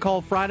phone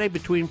call Friday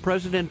between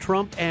President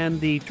Trump and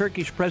the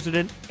Turkish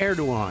President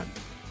Erdogan.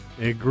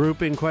 A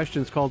group in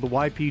question is called the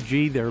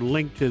YPG. They're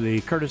linked to the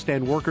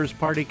Kurdistan Workers'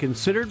 Party,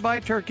 considered by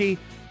Turkey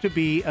to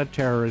be a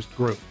terrorist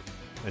group.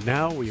 And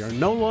now we are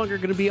no longer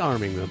going to be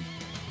arming them.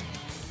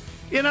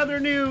 In other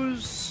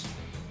news,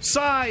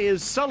 Psy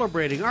is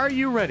celebrating. Are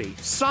you ready?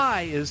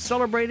 Psy is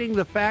celebrating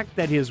the fact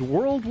that his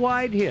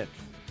worldwide hit,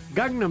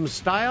 Gangnam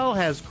Style,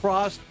 has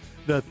crossed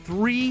the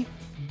 3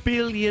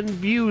 billion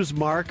views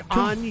mark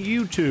on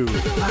YouTube.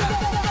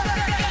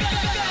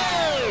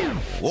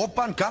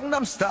 Oppan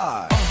Gangnam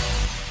Style.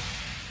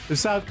 The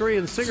South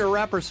Korean singer,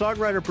 rapper,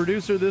 songwriter,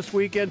 producer this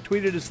weekend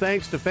tweeted his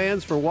thanks to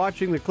fans for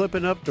watching the clip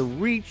enough to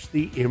reach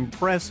the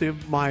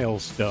impressive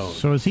milestone.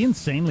 So is he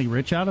insanely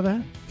rich out of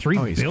that? 3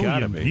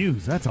 billion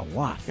views. That's a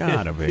lot.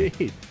 Gotta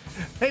be.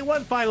 Hey,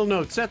 one final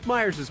note. Seth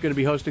Meyers is going to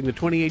be hosting the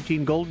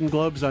 2018 Golden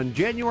Globes on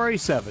January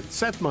 7th.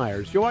 Seth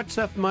Meyers. You watch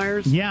Seth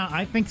Meyers? Yeah,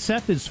 I think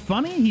Seth is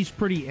funny. He's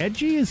pretty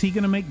edgy. Is he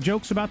going to make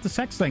jokes about the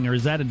sex thing, or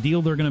is that a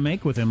deal they're going to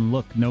make with him?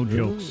 Look, no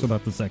jokes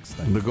about the sex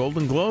thing. The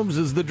Golden Globes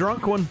is the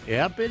drunk one.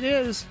 Yep, it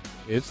is.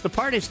 It's the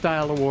Party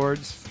Style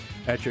Awards.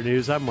 That's your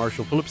news. I'm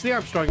Marshall Phillips, the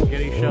Armstrong and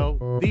Getty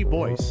Show, the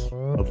voice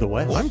of the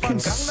West. I'm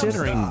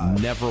considering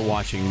never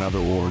watching another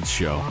awards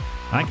show.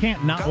 I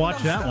can't not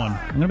watch that one.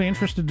 I'm going to be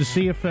interested to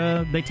see if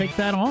they take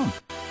that on.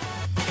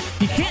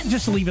 You can't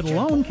just leave it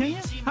alone, can you?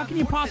 How can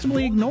you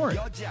possibly ignore it?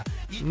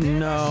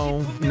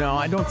 No,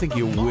 I don't think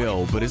you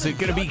will. But is it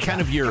going to be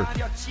kind of your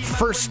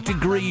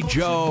first-degree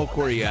joke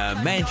where you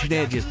mention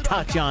it, just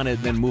touch on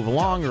it, then move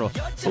along? Or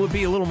will it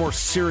be a little more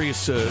serious,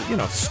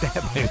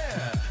 stabbing?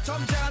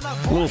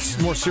 A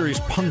little more serious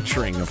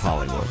puncturing of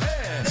Hollywood.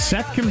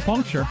 Seth can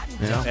puncture.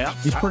 Yeah.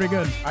 He's pretty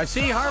good. I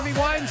see Harvey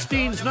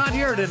Weinstein's not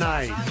here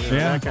tonight.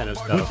 Yeah. That kind of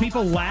stuff. Would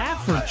people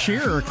laugh or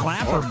cheer or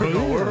clap or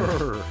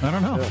boo? I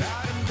don't know.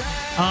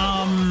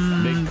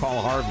 They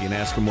call Harvey and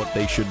ask him what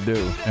they should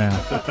do. Yeah.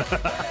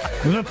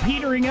 The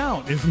petering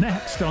out is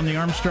next on the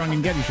Armstrong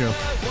and Getty Show.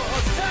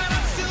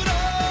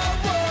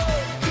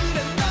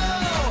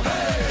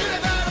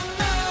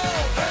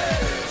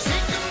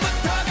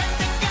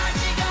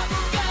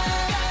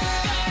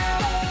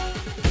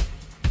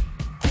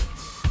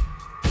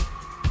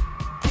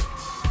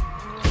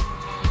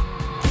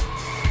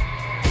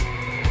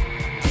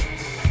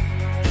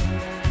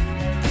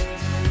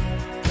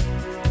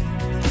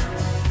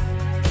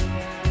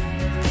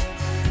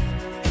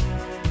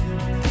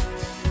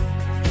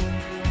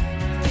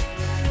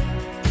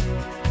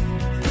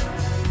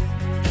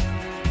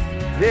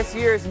 This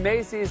year's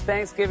Macy's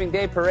Thanksgiving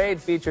Day Parade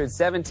featured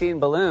 17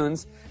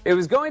 balloons. It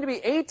was going to be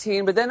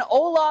 18, but then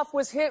Olaf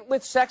was hit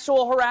with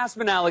sexual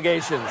harassment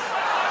allegations.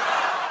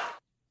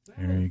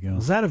 There you go.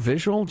 Is that a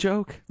visual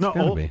joke? No,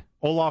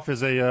 Olaf is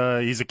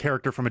he's a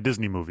character from a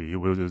Disney movie.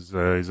 He's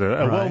a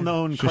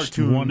well-known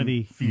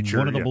cartoon feature.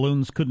 One of the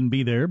balloons couldn't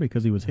be there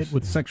because he was hit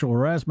with sexual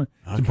harassment.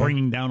 It's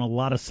bringing down a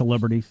lot of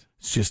celebrities.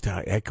 It's just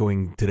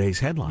echoing today's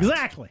headlines.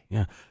 Exactly.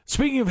 Yeah.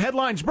 Speaking of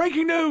headlines,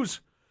 breaking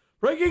news.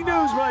 Breaking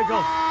news,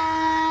 Michael.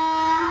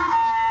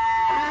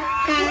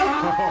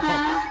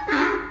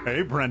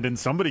 Hey, Brendan,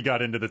 somebody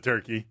got into the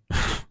turkey.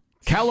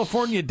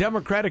 California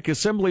Democratic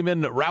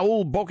Assemblyman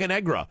Raul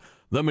Bocanegra,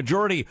 the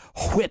majority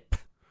whip,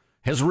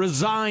 has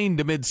resigned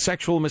amid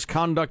sexual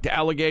misconduct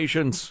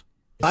allegations.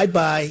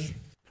 Bye-bye.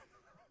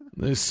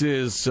 This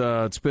is,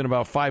 it's been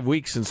about 5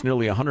 weeks since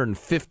nearly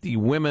 150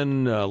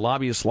 women,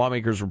 lobbyists,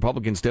 lawmakers,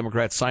 Republicans,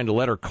 Democrats signed a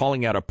letter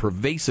calling out a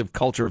pervasive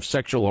culture of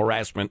sexual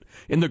harassment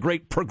in the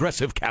great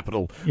progressive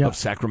capital of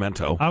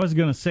Sacramento. I was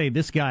going to say,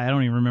 this guy, I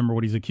don't even remember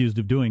what he's accused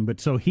of doing,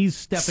 but so he's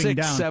stepping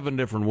down. 7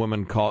 different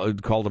women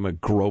called him a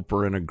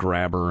groper and a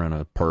grabber and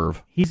a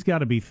perv. He's got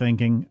to be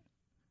thinking,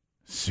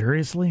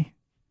 seriously?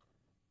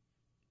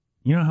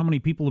 You know how many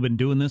people have been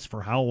doing this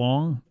for how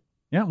long?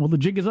 Yeah, well, the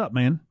jig is up,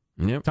 man.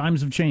 Yep.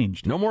 Times have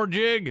changed. No more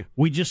jig.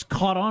 We just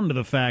caught on to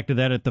the fact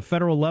that at the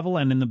federal level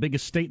and in the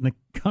biggest state in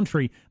the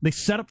country, they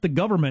set up the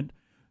government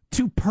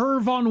to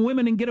perv on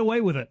women and get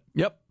away with it.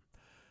 Yep.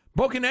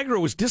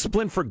 Bocanegra was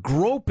disciplined for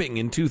groping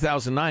in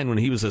 2009 when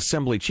he was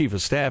Assembly Chief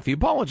of Staff. He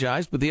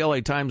apologized, but the LA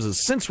Times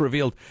has since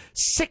revealed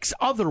 6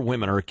 other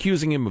women are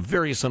accusing him of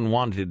various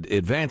unwanted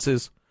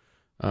advances.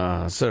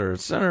 Et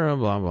cetera,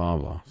 blah, blah,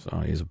 blah. So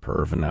he's a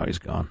perv, and now he's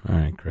gone. All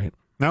right, great.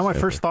 Now, my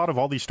first thought of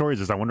all these stories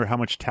is I wonder how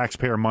much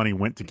taxpayer money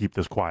went to keep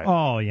this quiet.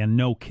 Oh, yeah,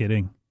 no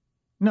kidding.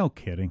 No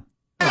kidding.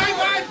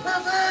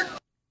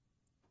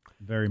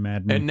 Very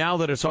maddening. And now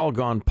that it's all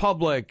gone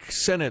public,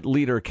 Senate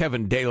Leader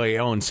Kevin De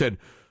Leon said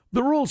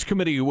the Rules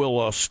Committee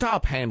will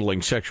stop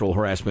handling sexual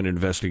harassment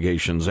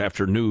investigations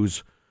after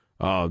news,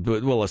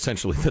 well,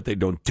 essentially that they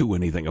don't do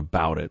anything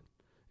about it.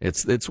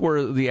 It's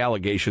where the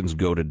allegations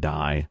go to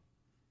die.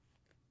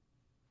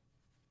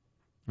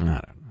 I don't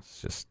know.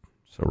 It's just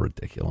so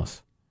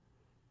ridiculous.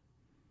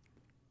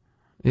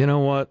 You know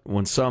what?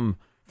 When some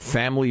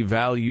family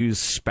values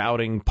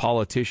spouting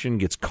politician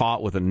gets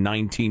caught with a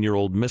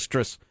 19-year-old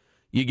mistress,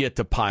 you get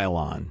to pile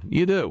on.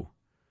 You do.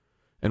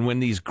 And when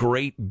these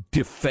great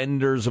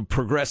defenders of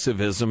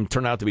progressivism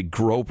turn out to be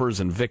gropers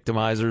and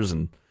victimizers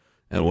and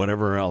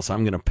whatever else,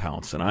 I'm going to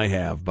pounce. And I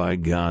have, by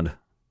God.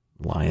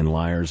 Lying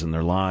liars and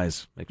their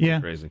lies. Makes me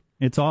crazy.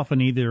 It's often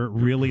either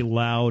really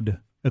loud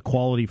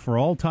equality for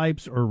all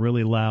types or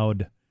really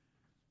loud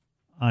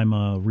I'm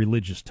a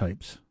religious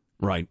types.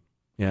 Right.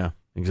 Yeah.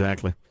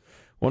 Exactly.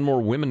 One more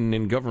women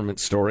in government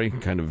story,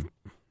 kind of,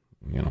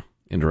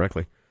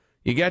 indirectly.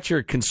 You got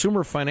your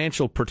Consumer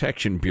Financial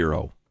Protection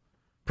Bureau.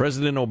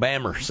 President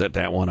Obama set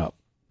that one up.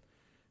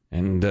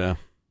 And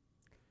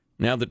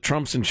now that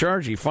Trump's in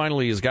charge, he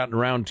finally has gotten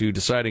around to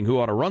deciding who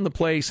ought to run the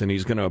place, and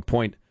he's going to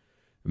appoint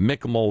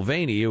Mick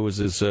Mulvaney, who was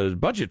his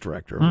budget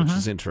director, which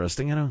is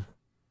interesting. I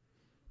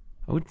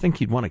would think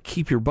you'd want to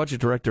keep your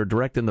budget director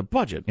directing the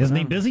budget. Isn't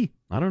he busy?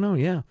 I don't know,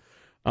 yeah.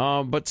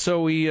 But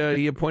so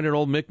he appointed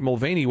old Mick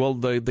Mulvaney. Well,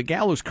 the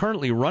gal who's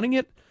currently running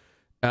it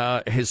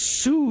has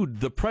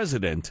sued the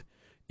president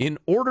in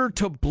order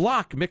to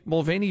block Mick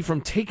Mulvaney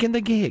from taking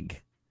the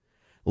gig.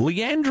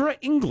 Leandra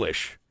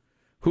English,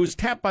 who was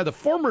tapped by the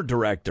former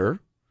director,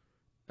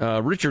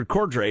 Richard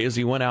Cordray, as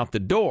he went out the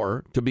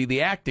door to be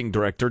the acting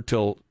director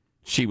till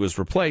she was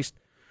replaced,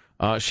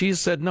 she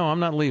said, no, I'm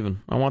not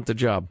leaving. I want the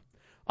job.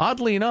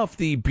 Oddly enough,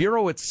 the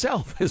Bureau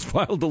itself has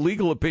filed a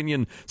legal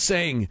opinion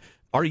saying,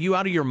 are you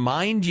out of your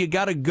mind? You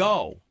got to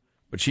go.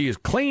 But she is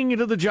clinging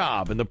to the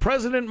job. And the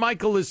president,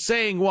 Michael, is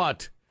saying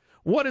what?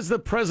 What is the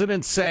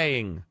president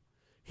saying?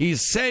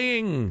 He's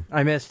saying...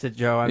 I missed it,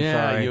 Joe. I'm sorry.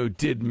 Yeah, you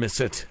did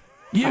miss it.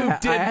 You did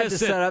miss it. I had to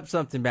set up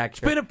something back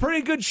there. It's been a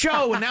pretty good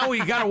show, and now we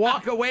got to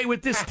walk away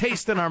with this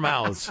taste in our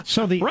mouths.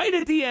 So right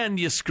at the end,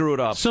 you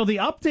screwed up. So the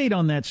update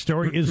on that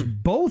story is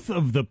both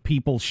of the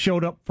people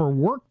showed up for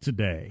work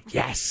today.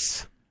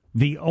 Yes.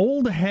 The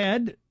old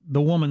head,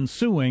 the woman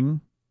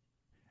suing,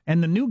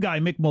 and the new guy,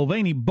 Mick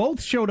Mulvaney,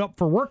 both showed up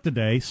for work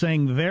today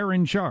saying they're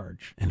in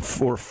charge. And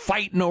for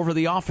fighting over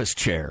the office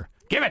chair.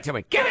 Give it to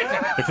me. Give it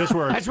to me. If this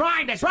were... That's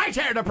mine. That's my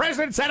chair. The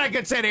president said I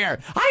could sit here.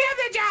 I have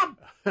the job.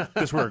 If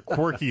this were a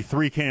quirky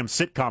 3-cam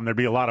sitcom, there'd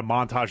be a lot of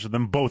montage of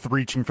them both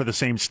reaching for the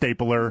same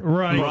stapler.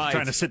 Right. Both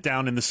trying to sit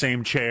down in the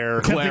same chair.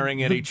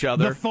 Glaring at each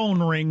other. The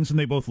phone rings and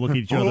they both look at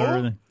each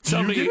other.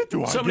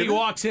 Somebody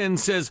walks in and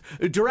says,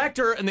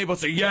 director, and they both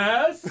say,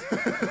 yes.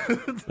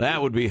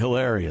 That would be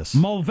hilarious.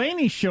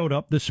 Mulvaney showed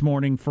up this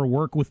morning for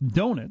work with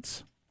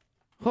donuts.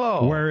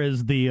 Oh.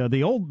 Whereas the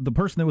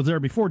person that was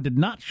there before did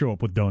not show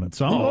up with donuts.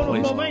 So I'm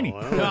going with Mulvaney.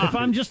 If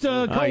I'm just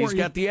a coworker, he's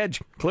got the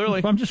edge, clearly.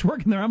 If I'm just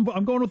working there, I'm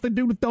going with the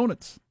dude with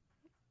donuts.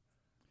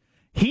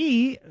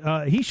 He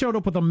showed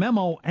up with a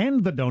memo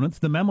and the donuts.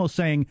 The memo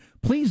saying,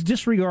 please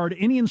disregard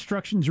any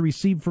instructions you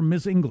received from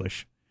Ms.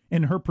 English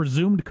in her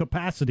presumed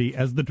capacity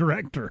as the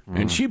director.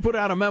 And she put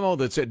out a memo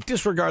that said,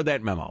 disregard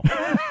that memo.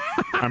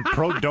 I'm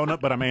pro-donut,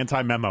 but I'm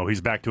anti-memo.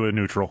 He's back to a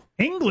neutral.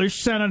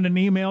 English sent out an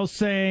email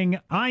saying,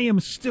 I am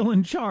still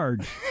in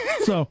charge.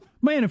 So,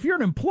 man, if you're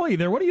an employee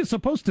there, what are you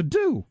supposed to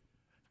do?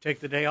 Take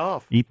the day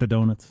off. Eat the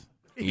donuts.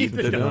 Eat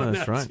the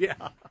donuts, right. Yeah.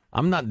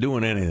 I'm not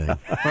doing anything.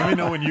 Let me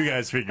know when you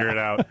guys figure it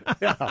out.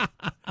 Yeah.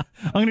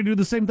 I'm going to do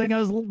the same thing I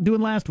was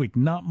doing last week.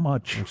 Not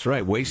much. That's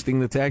right. Wasting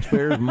the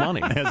taxpayers'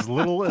 money. As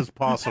little as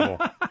possible.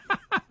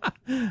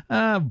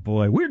 Ah,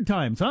 boy. Weird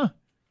times, huh?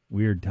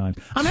 Weird times.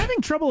 I'm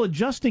having trouble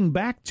adjusting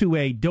back to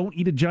a don't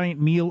eat a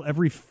giant meal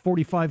every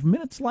 45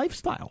 minutes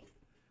lifestyle.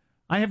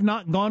 I have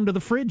not gone to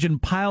the fridge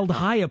and piled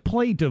high a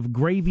plate of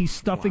gravy,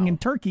 stuffing, and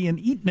turkey and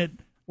eaten it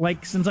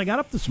like since I got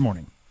up this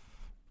morning.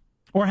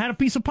 Or had a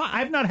piece of pie.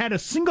 I've not had a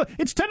single...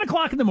 It's 10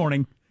 o'clock in the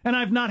morning, and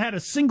I've not had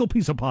a single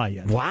piece of pie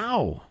yet.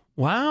 Wow.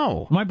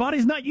 My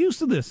body's not used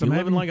to this. I'm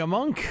living like a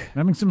monk.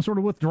 Having some sort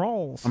of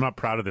withdrawals. I'm not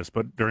proud of this,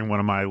 but during one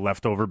of my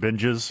leftover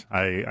binges,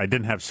 I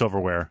didn't have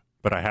silverware,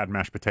 but I had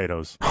mashed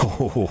potatoes.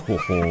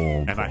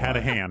 And I had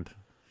a hand.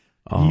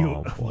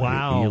 Oh,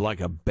 wow. You're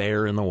like a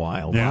bear in the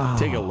wild. Yeah. Wow.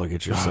 Take a look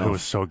at yourself. It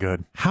was so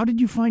good. How did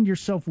you find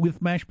yourself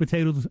with mashed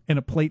potatoes and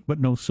a plate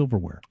but no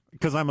silverware?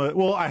 Because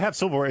I have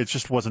silverware. It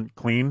just wasn't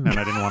clean, and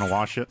I didn't want to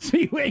wash it. So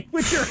you ate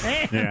with your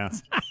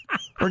hands? Yeah.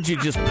 Or did you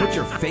just put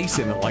your face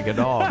in it like a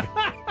dog?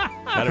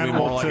 That'd be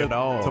more like a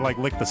dog. To like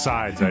lick the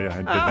sides, I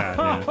did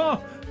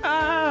that.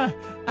 Yeah.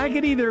 I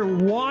could either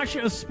wash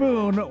a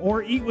spoon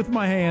or eat with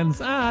my hands.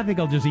 I think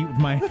I'll just eat with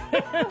my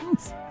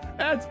hands.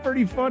 That's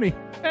pretty funny.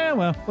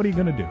 Well, what are you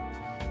going to do?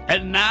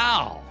 And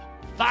now,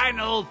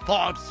 final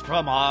thoughts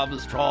from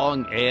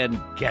Armstrong and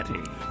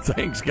Getty.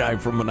 Thanks, guy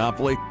from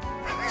Monopoly.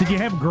 Did you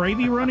have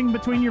gravy running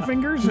between your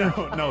fingers?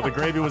 No, the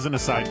gravy was in a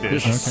side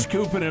dish. Just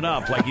scooping it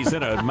up like he's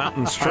in a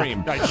mountain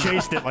stream. I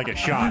chased it like a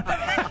shot.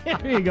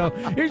 There you go.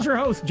 Here's your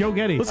host, Joe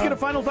Getty. Let's get a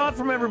final thought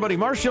from everybody.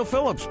 Marshall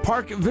Phillips,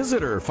 park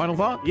visitor. Final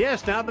thought?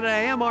 Yes, now that I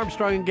am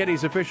Armstrong and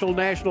Getty's official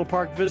national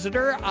park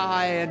visitor,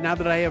 now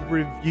that I have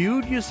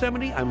reviewed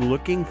Yosemite, I'm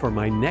looking for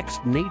my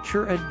next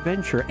nature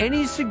adventure.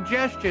 Any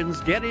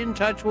suggestions, get in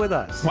touch with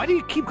us. Why do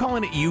you keep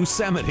calling it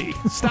Yosemite?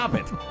 Stop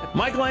it.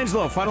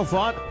 Michelangelo, final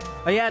thought?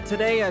 Yeah,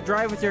 today,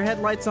 drive with your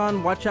headlights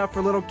on, watch out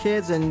for little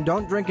kids, and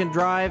don't drink and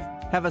drive.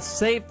 Have a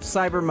safe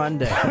Cyber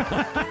Monday.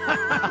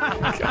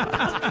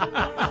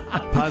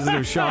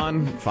 Positive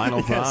Sean,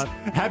 final thought?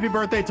 Happy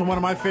birthday to one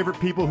of my favorite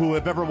people who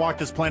have ever walked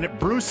this planet,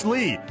 Bruce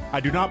Lee.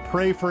 I do not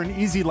pray for an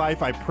easy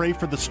life. I pray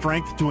for the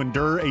strength to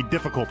endure a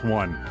difficult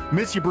one.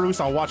 Miss you, Bruce.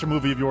 I'll watch a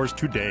movie of yours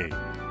today.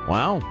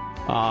 Wow.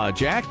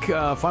 Jack,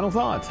 final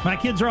thoughts? My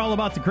kids are all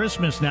about the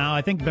Christmas now.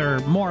 I think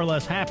they're more or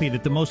less happy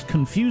that the most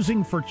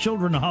confusing for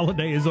children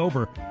holiday is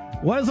over.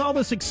 What is all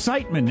this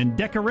excitement and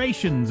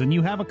decorations and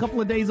you have a couple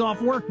of days off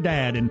work,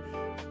 Dad, and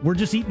we're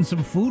just eating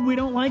some food we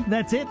don't like?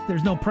 That's it?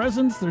 There's no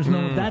presents? There's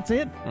no... That's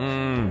it?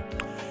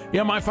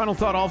 Yeah, my final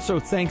thought also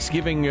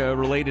Thanksgiving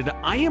related.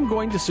 I am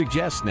going to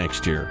suggest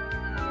next year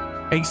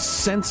a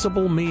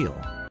sensible meal.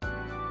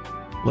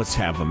 Let's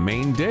have a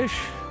main dish,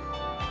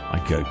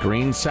 like a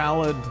green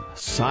salad,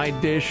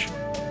 side dish,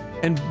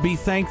 and be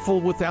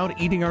thankful without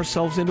eating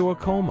ourselves into a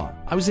coma.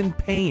 I was in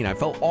pain. I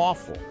felt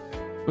awful.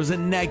 It was a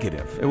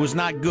negative. It was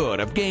not good.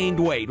 I've gained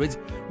weight.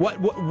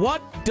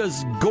 What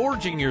does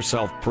gorging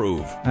yourself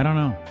prove? I don't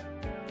know.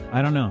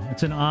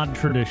 It's an odd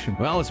tradition.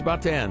 Well, it's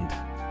about to end.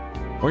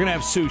 We're going to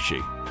have sushi.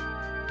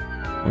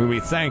 We're going to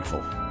be thankful.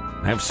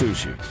 Have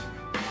sushi.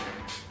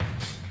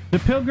 The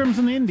Pilgrims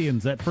and the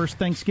Indians, that first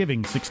Thanksgiving,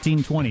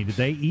 1620, did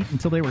they eat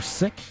until they were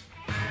sick?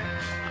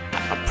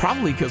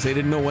 Probably because they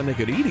didn't know when they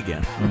could eat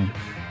again.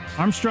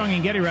 Armstrong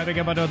and Getty rather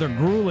get about another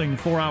grueling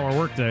 4-hour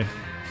workday.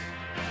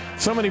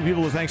 So many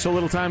people who thank so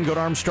little time. Go to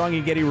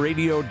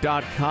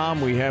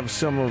ArmstrongandGettyRadio.com. We have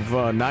some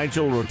of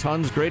Nigel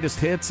Rotund's greatest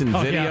hits and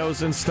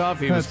videos and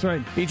stuff. That's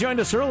right. He joined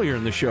us earlier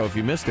in the show. If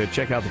you missed it,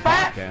 check out the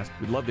podcast.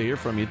 We'd love to hear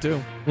from you,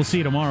 too. We'll see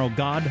you tomorrow.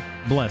 God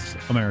bless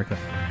America.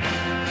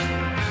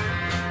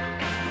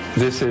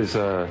 This is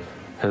a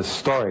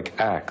historic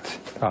act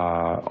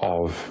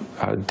of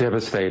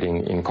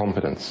devastating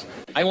incompetence.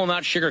 I will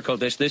not sugarcoat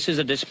this. This is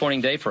a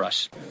disappointing day for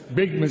us.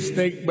 Big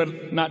mistake,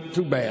 but not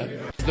too bad.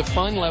 The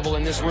fun level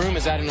in this room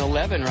is at an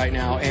 11 right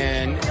now,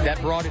 and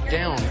that brought it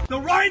down. The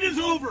ride is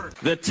over.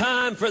 The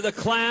time for the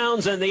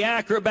clowns and the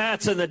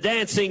acrobats and the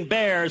dancing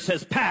bears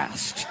has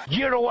passed.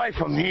 Get away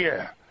from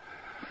here.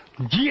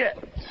 Get.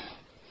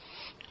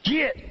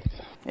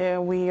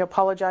 We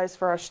apologize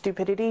for our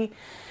stupidity,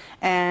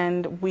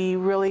 and we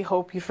really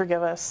hope you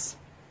forgive us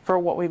for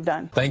what we've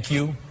done. Thank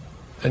you,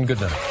 and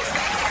good night.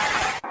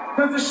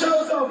 Because the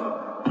show's over.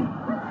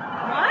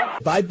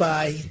 What?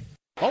 Bye-bye.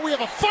 Oh, we have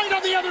a fight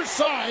on the other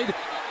side.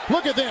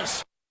 Look at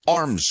this.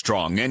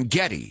 Armstrong and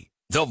Getty,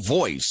 the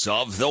voice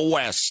of the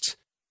West.